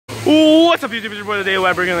What's up YouTube, it's your boy Today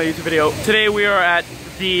Web, bringing another YouTube video. Today we are at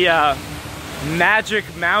the Magic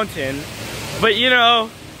Mountain. But you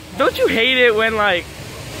know, don't you hate it when like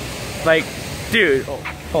dude, oh,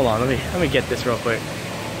 hold on, let me get this real quick.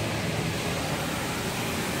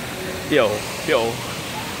 Yo,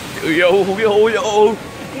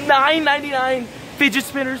 $9.99 fidget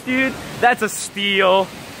spinners, dude. That's a steal.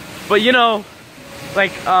 But you know,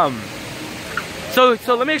 like so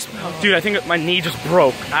let me explain. Oh, dude, I think my knee just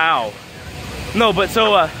broke. Ow. No, but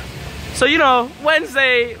so you know,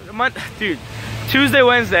 dude, Tuesday,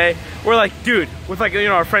 Wednesday, we're like, dude, with like, you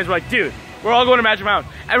know, our friends, we're like, dude, we're all going to Magic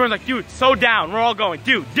Mountain. Everyone's like, dude, so down, we're all going.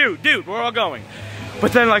 Dude, we're all going.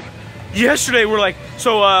 But then like, yesterday we're like,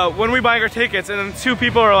 so when we buying our tickets, and then two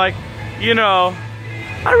people are like, you know,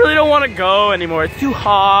 I really don't want to go anymore. It's too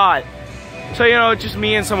hot. So, you know, just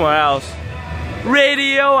me and someone else.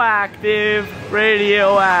 Radioactive.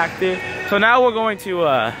 So now we're going to,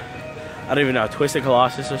 I don't even know, Twisted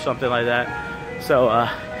Colossus or something like that. So,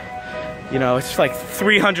 you know, it's like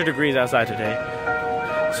 300 degrees outside today.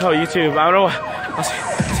 So YouTube, I don't know, I'll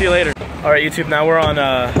see you later. All right, YouTube, now we're on,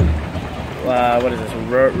 what is this?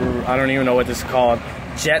 I don't even know what this is called.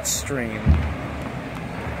 Jet stream.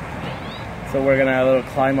 So we're gonna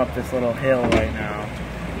climb up this little hill right now.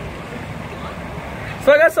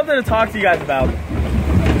 So I got something to talk to you guys about.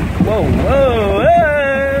 Whoa.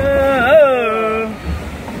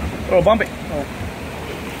 Little bumpy.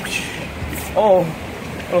 Oh,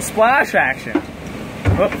 little splash action.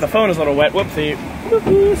 Oh, the phone is a little wet. Whoopsie.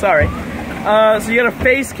 Sorry. So you got a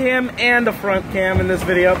face cam and a front cam in this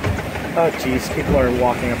video. Oh jeez, people are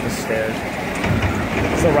walking up the stairs.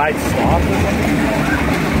 Is the ride stopped or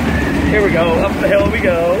something? Here we go, up the hill we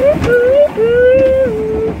go.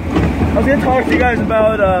 I was gonna talk to you guys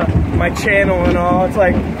about my channel and all. It's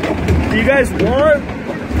like, do you guys want?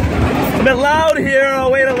 It's a bit loud here.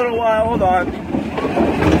 I'll wait a little while. Hold on.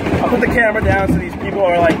 I'll put the camera down so these people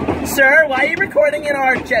are like, sir, why are you recording in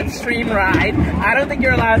our jet stream ride? I don't think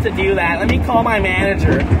you're allowed to do that. Let me call my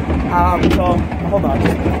manager. So hold on,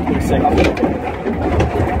 just give me a second.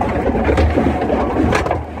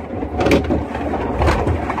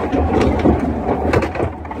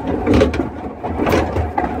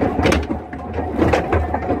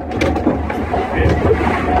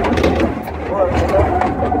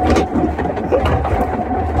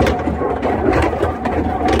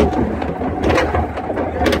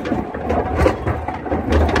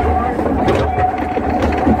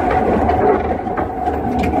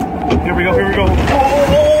 Here we go.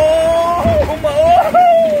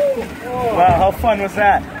 Wow, how fun was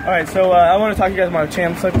that? Alright, so I want to talk to you guys about my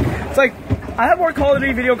channel. So it's like, I have more Call of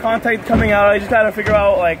Duty video content coming out. I just gotta figure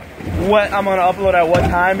out like what I'm gonna upload at what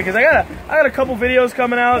time, because I got a couple videos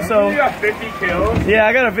coming out. So you got 50 kills. Yeah,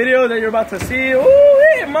 I got a video that you're about to see. Ooh,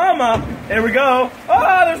 hey mama. Here we go.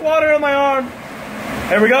 Ah, there's water on my arm.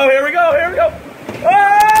 Here we go.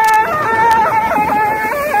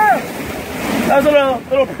 That was a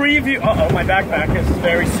little preview. Uh-oh, my backpack is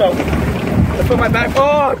very soaked. Let's put my back.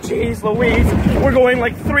 Oh, jeez Louise. We're going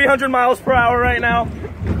like 300 miles per hour right now.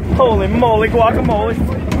 Holy moly, guacamole.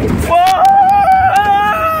 Whoa!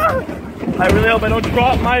 I really hope I don't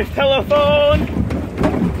drop my telephone.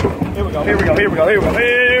 Here we go.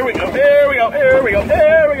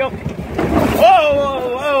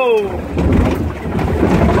 Whoa.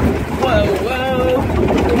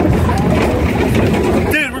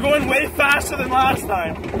 Dude, we're going way faster than last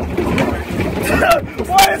time.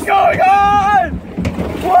 What is going on?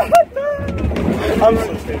 What the? I'm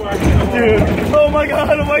so scared. Dude, oh my god.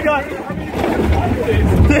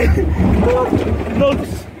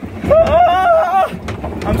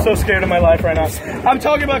 I'm so scared of my life right now. I'm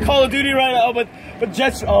talking about Call of Duty right now, but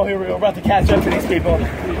Jets. Oh, here we go. We're about to catch up to these people.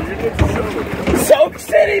 Soak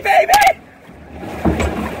City, baby!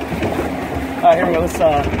 Here we go. Let's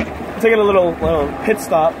take a little pit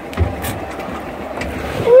stop.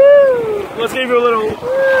 Woo! Let's give you a little.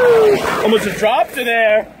 Woo! Almost just dropped to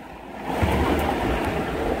there.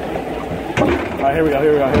 Alright, here we go.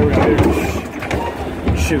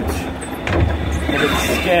 Shoot. I'm a bit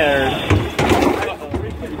scared.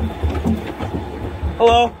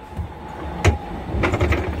 Hello.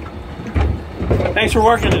 Thanks for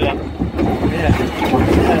working today. Yeah.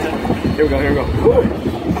 Here we go. Woo!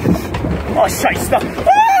 Oh, shite stuff.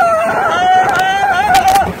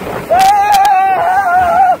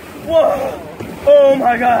 Whoa! Oh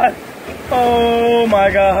my god! Oh my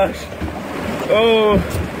gosh! Oh,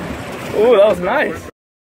 that was nice.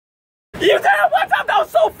 You did it! What's up? That was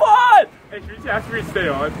so fun! Hey, should we just ask me to stay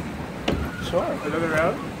on? Sure. Another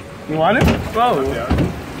round? You want it? Whoa!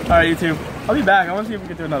 Alright, YouTube. I'll be back. I want to see if we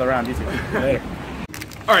can do another round. YouTube. Later.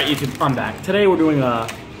 All right, YouTube, I'm back. Today we're doing a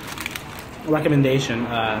recommendation.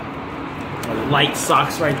 Light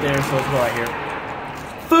socks right there, so let's go right here.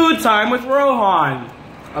 Food time with Rohan.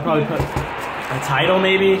 I'll probably put a title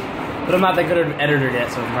maybe, but I'm not that good of an editor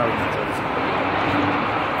yet, so I'm probably not.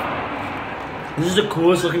 This is the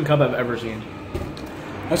coolest looking cup I've ever seen.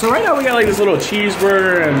 And so right now we got like this little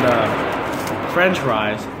cheeseburger and French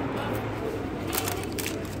fries.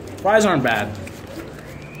 Fries aren't bad.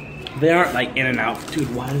 They aren't like in and out.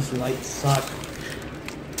 Dude, why does the light suck?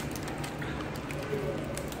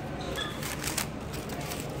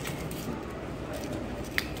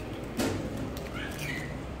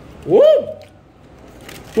 Woo!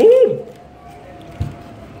 Woo!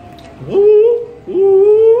 Woo!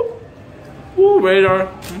 Woo! Woo, radar.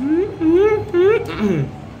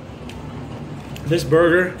 This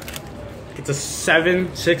burger, it's a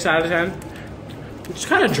 6 out of 10. It's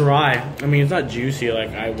kind of dry. I mean, it's not juicy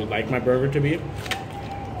like I would like my burger to be.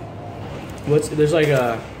 There's like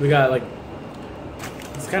we got like,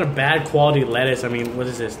 it's kind of bad quality lettuce. I mean, what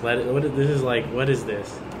is this? What is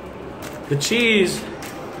this? The cheese,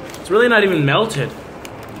 it's really not even melted.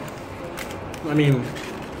 I mean,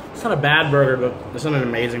 it's not a bad burger, but it's not an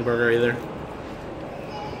amazing burger either.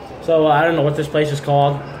 So I don't know what this place is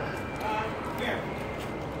called. I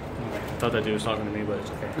thought that dude was talking to me, but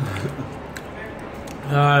it's okay.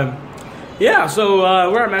 Yeah, so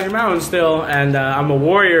we're at Magic Mountain still, and I'm a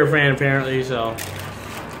Warrior fan apparently, so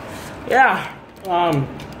yeah,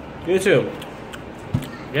 you too.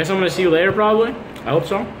 Guess I'm gonna see you later probably. I hope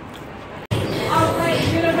so. Alright,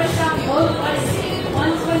 you're gonna press down both buttons.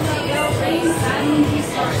 Once when the bell rings, that means you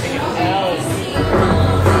start. 3, 2,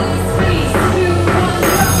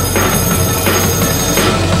 1, go!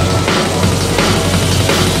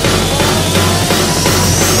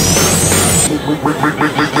 Make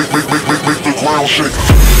the ground shake.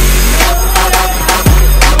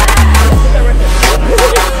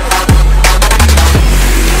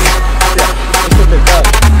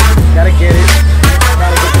 Gotta get it.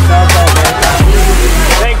 Gotta get the dubs all day.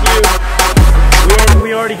 Thank you. We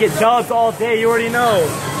already get dubs all day. You already know.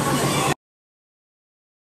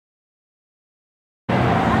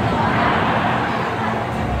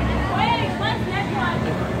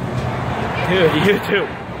 Dude, you too.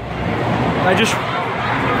 I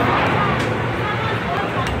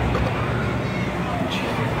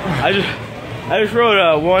just wrote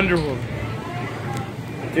a wonderful.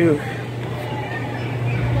 Dude.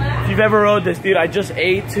 If you've ever rode this, dude, I just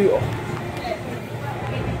ate too.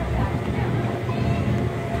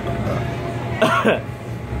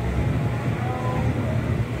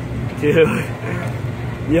 Dude.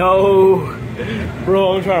 Yo.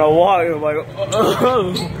 Bro, I'm trying to walk. I'm like,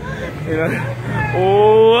 oh. You know?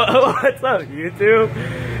 Oh, what's up, YouTube?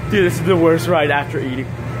 Dude, this is the worst ride after eating.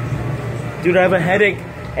 Dude, I have a headache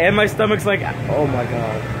and my stomach's like, oh my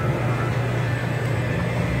god.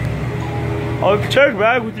 I'll check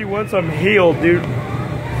back with you once I'm healed, dude.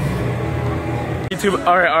 YouTube,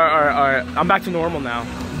 alright. I'm back to normal now.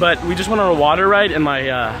 But we just went on a water ride and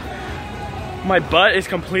my my butt is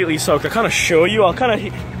completely soaked. I'll kind of show you. I'll kind of,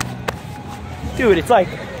 dude, it's like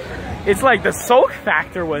the soak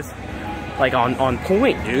factor was like on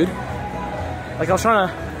point, dude. Like I was trying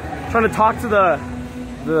to talk to the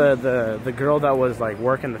girl that was like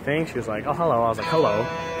working the thing. She was like, oh hello. I was like, hello.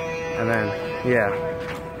 And then yeah.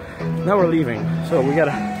 Now we're leaving. So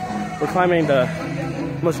we're climbing the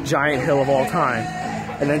most giant hill of all time.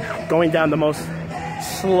 And then going down the most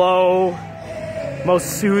slow,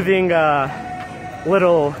 most soothing the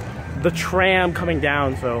tram coming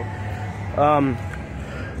down. So I'm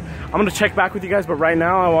gonna check back with you guys, but right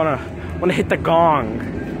now I wanna hit the gong.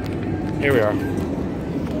 Here we are.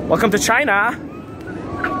 Welcome to China.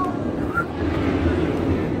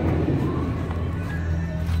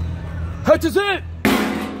 What is it?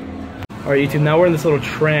 Alright, YouTube, now we're in this little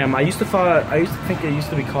tram. I used to think it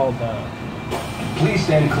used to be called Please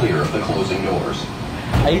stand clear of the closing doors.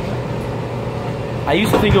 I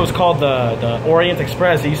used to think it was called the Orient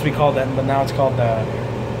Express. It used to be called that, but now it's called the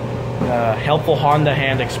Helpful Honda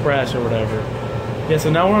Hand Express or whatever. Yeah,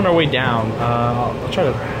 so now we're on our way down. I'll try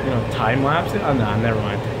to, time lapse it. Oh, no, never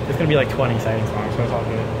mind. It's gonna be like 20 seconds long, so it's all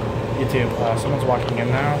good. YouTube, someone's walking in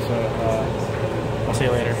now, so I'll see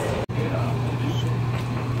you later.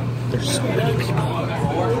 There's so many people.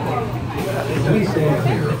 Please stand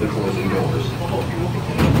clear of the closing doors.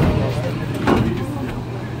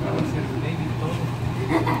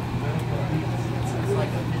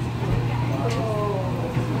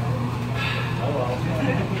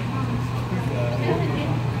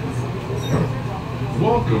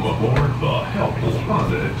 Welcome aboard the Helpful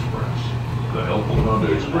Honda Express. The Helpful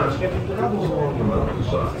Honda Express travels along the mountains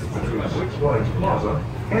of between Six Flags Plaza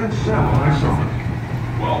and Samurai Summit.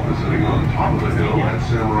 While visiting on top of the hill at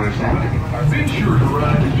Samurai Summit, be sure to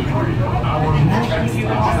ride into 3 of our most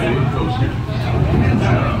popular coasters.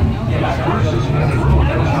 First suspended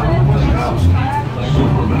roller coaster in Wisconsin,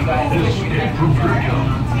 Superman Escape from Freedom,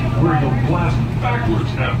 where you'll blast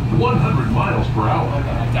backwards at 100 miles per hour,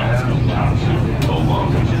 and tops it the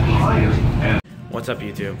longest, highest, and... What's up,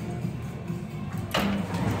 YouTube?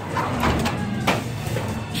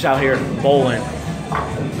 Just out here bowling.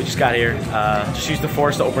 We just got here. Just used the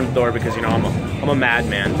force to open the door because, you know, I'm a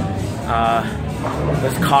madman.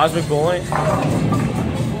 This cosmic bowling.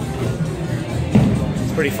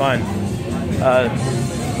 It's pretty fun.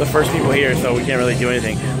 The first people here, so we can't really do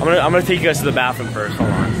anything. I'm gonna take you guys to the bathroom first. Hold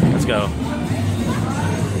on. Let's go.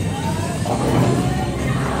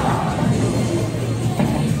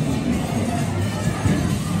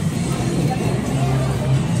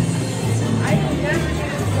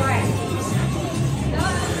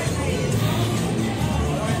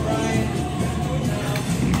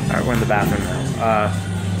 Alright, we're in the bathroom now.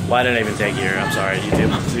 Why didn't I even take you here? I'm sorry,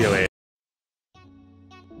 YouTube. I'll see you later.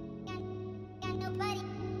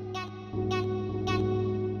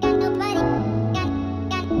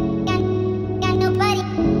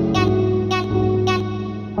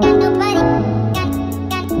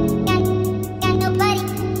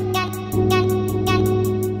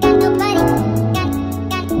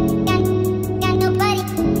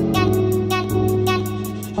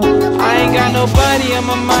 Nobody on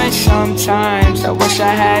my mind sometimes. I wish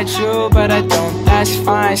I had you, but I don't, that's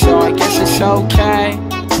fine. So I guess it's okay.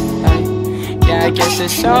 Yeah, I guess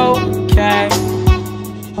it's okay.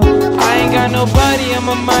 I ain't got nobody on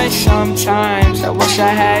my mind sometimes. I wish I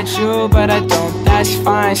had you, but I don't, that's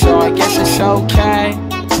fine. So I guess it's okay.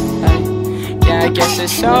 Yeah, I guess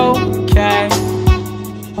it's okay.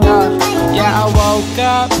 Yeah, I woke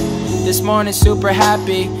up this morning super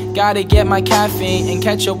happy. Gotta get my caffeine and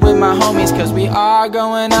catch up with my homies, cause we are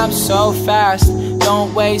growing up so fast.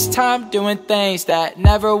 Don't waste time doing things that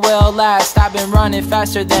never will last. I've been running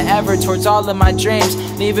faster than ever towards all of my dreams.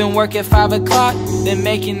 Leaving work at 5 o'clock, then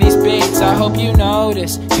making these beats. I hope you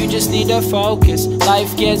notice, you just need to focus.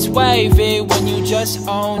 Life gets wavy when you just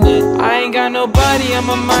own it. I ain't got nobody on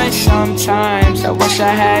my mind sometimes. I wish I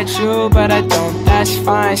had you, but I don't, that's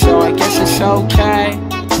fine. So I guess it's okay.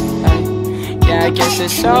 Yeah, I guess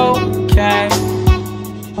it's okay.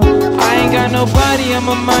 I ain't got nobody on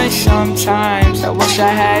my mind sometimes. I wish I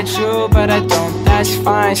had you, but I don't, that's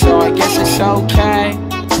fine. So I guess it's okay.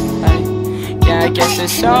 Yeah, I guess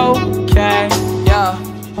it's okay. Yeah,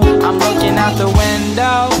 I'm looking out the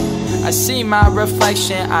window, I see my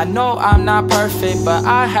reflection. I know I'm not perfect, but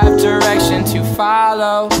I have direction to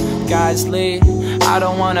follow. God's lead, I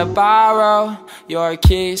don't wanna borrow your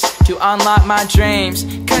keys to unlock my dreams.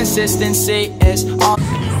 Consistency is all.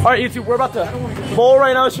 Alright, YouTube, we're about to bowl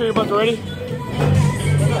right now. Show you about to ready.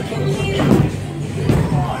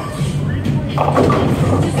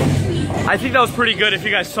 I think that was pretty good. If you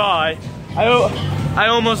guys saw, I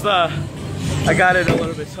almost I got it a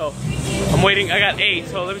little bit. So I'm waiting. I got 8.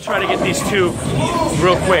 So let me try to get these 2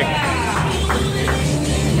 real quick.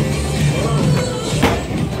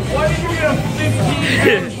 Why did you get a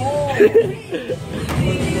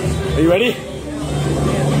 15? Are you ready?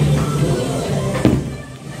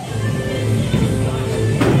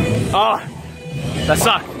 Oh, that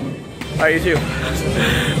sucked. Alright, you too.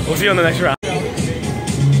 We'll see you on the next round.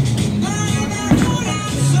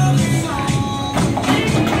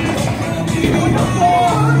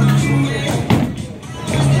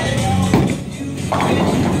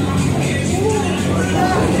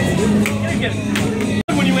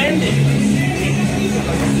 When you end it.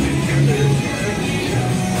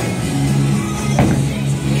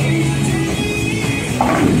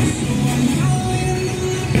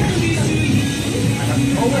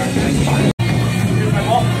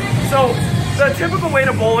 So the typical way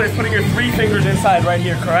to bowl is putting your 3 fingers inside right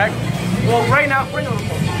here, correct? Well, right now, bring it over.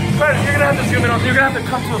 You're gonna have to zoom in on. You're gonna have to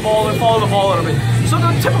come to the ball and follow the ball a little bit. So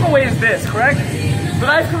the typical way is this, correct? But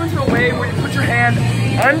I've come into a way where you put your hand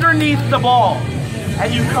underneath the ball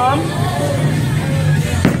and you come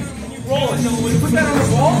and you roll it. So when you put that on the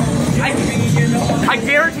ball, I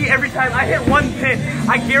guarantee every time I hit 1 pin,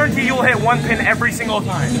 I guarantee you'll hit 1 pin every single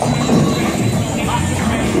time.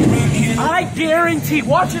 I guarantee.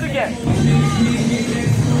 Watch it again.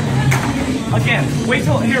 Again. Wait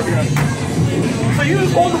till here we go. So you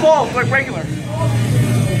just hold the ball like regular.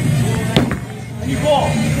 And you ball.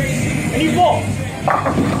 And you ball.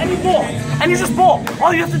 And you ball. And you just ball.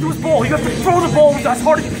 All you have to do is ball. You have to throw the ball as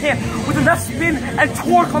hard as you can with enough spin and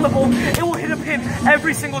torque on the ball. It will hit a pin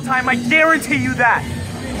every single time. I guarantee you that.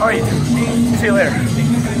 Alright, YouTube. See you later.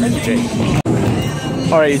 Thank you, Jake.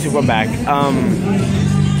 Alright, YouTube, I'm back.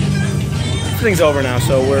 Everything's over now,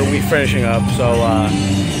 so we're finishing up. So,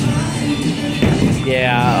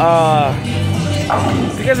 yeah.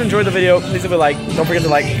 If you guys enjoyed the video, please leave a like. Don't forget to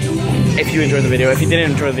like if you enjoyed the video. If you didn't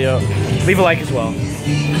enjoy the video, leave a like as well.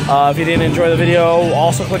 If you didn't enjoy the video,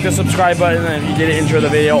 also click the subscribe button. And if you didn't enjoy the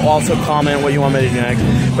video, also comment what you want me to do next.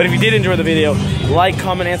 But if you did enjoy the video, like,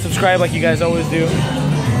 comment, and subscribe like you guys always do.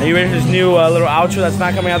 And you ready for this new little outro that's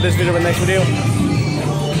not coming out this video, but next video?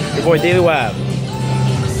 Your boy Daily Wab.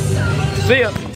 See ya.